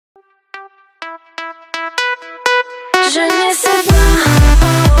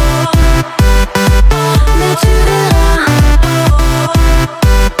mais tu verras.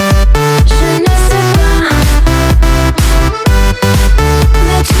 Je ne sais pas,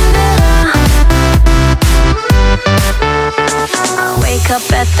 mais tu verras. Wake up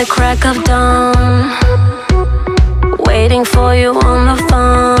at the crack of dawn, waiting for you on the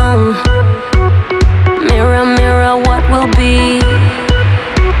phone. Mirror, mirror, what will be?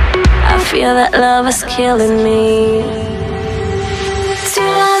 I feel that love is killing me. Tu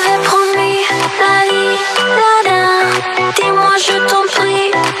l'avais promis, la-di, la-da. Dis-moi je t'en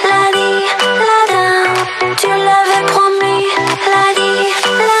prie, la-di, la-da. Tu l'avais promis, la-di,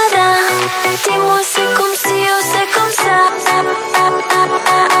 la-da. Dis-moi c'est comme si ou c'est comme ça.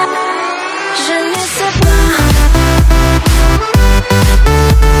 Je ne sais pas.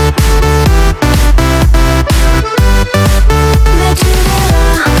 Mais tu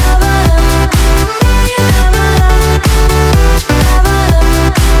verras.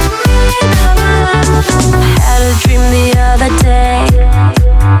 Had a dream the other day,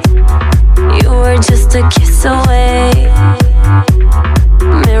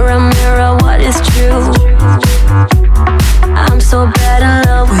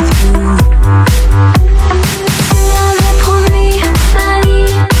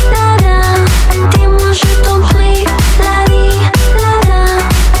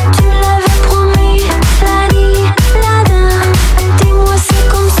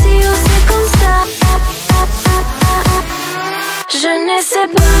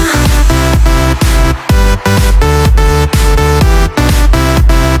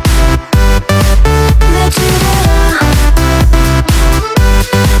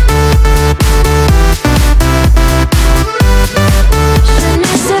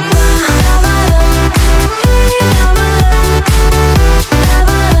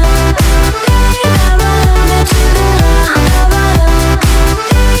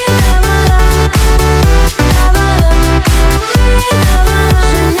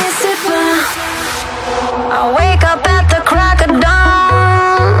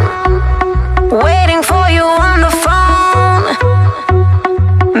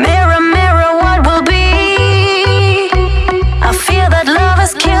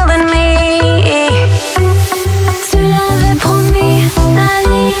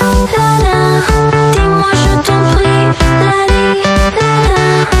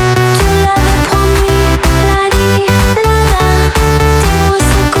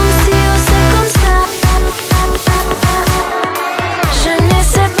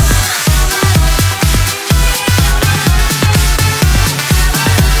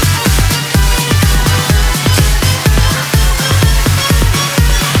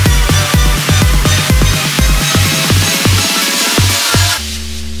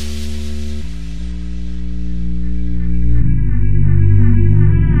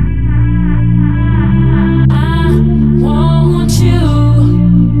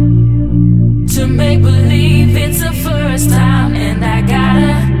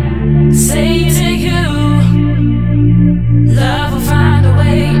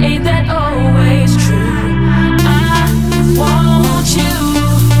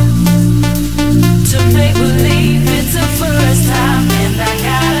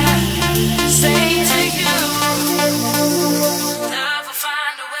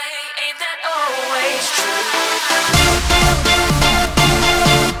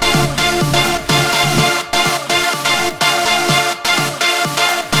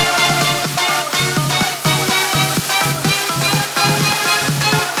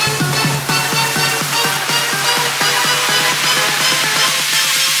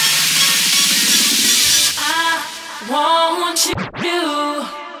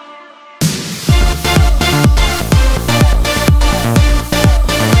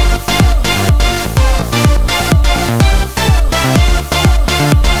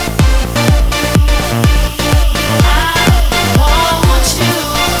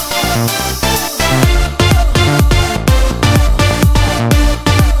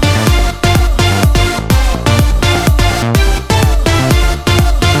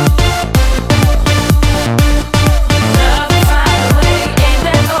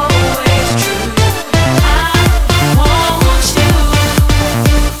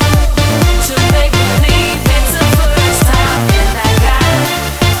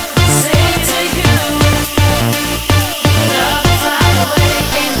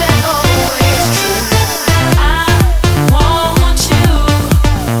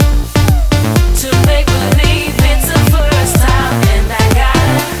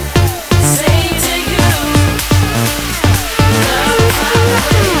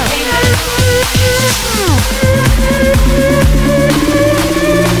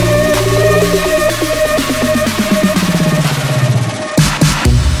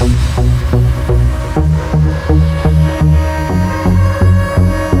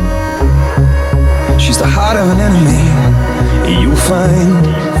 find,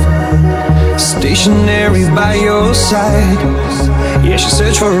 stationary by your side. Yeah, she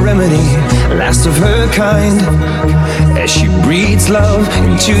searched for a remedy, last of her kind, as she breathes love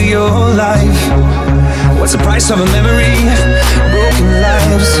into your life. What's the price of a memory? Broken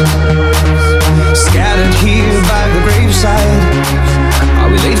lives, scattered here by the graveside. Are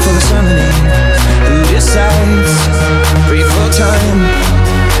we late for the ceremony? Who decides? Pray for time,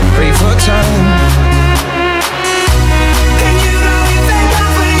 pray for time.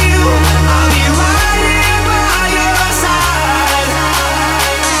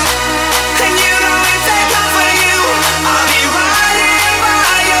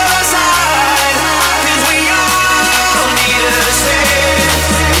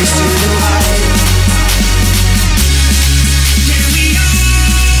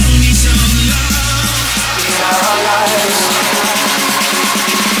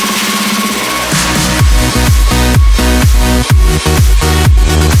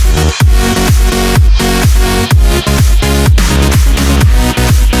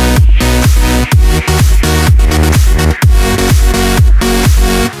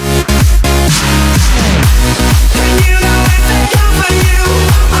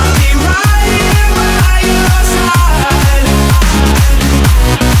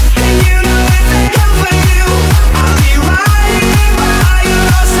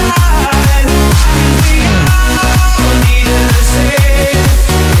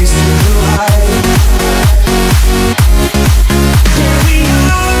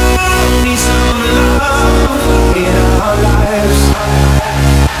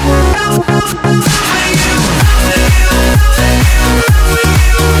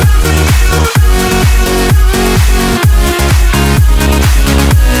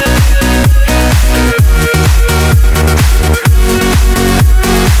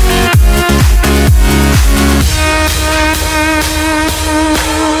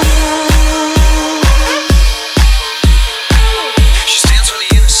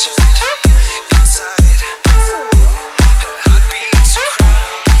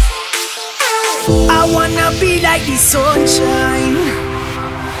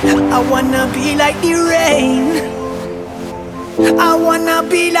 I wanna be like the rain. I wanna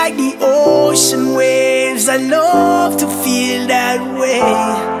be like the ocean waves. I love to feel that way.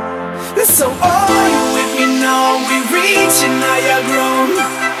 So are you with me now? We're reaching higher ground.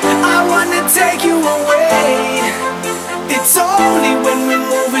 I wanna take you away. It's only when we're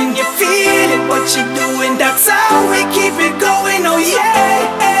moving you feel it. What you're doing, that's how we keep it going. Oh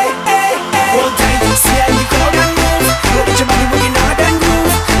yeah. Hold tight, see how you go and move. Get your body working hard and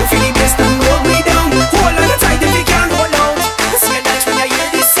groove. Feel the best and roll me down. Hold on tight if you can hold out. See a dance when you hear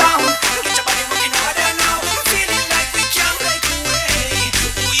this sound. Get your body working harder now. Feeling like we can't break away.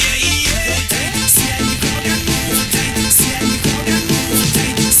 Oh yeah. See how you go and move. See how you go and move.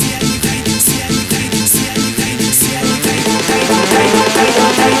 See how you tight. See how you tight. See how you tight. See how you tight.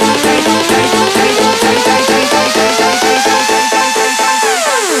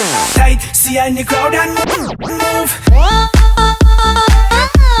 Tight. See how in the crowd and move.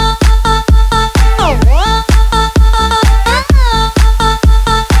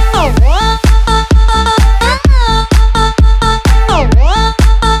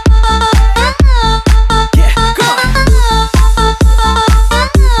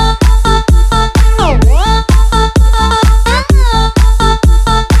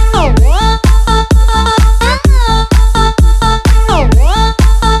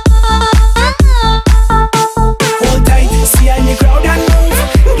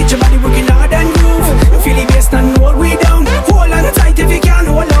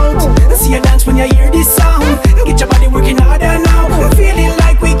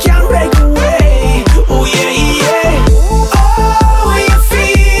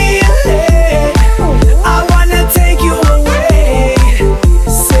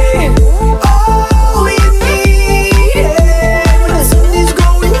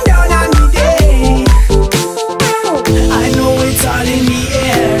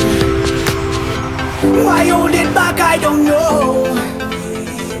 Why hold it back? I don't know.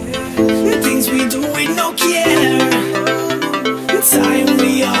 Things we do with no care. Time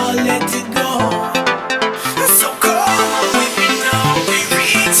we are.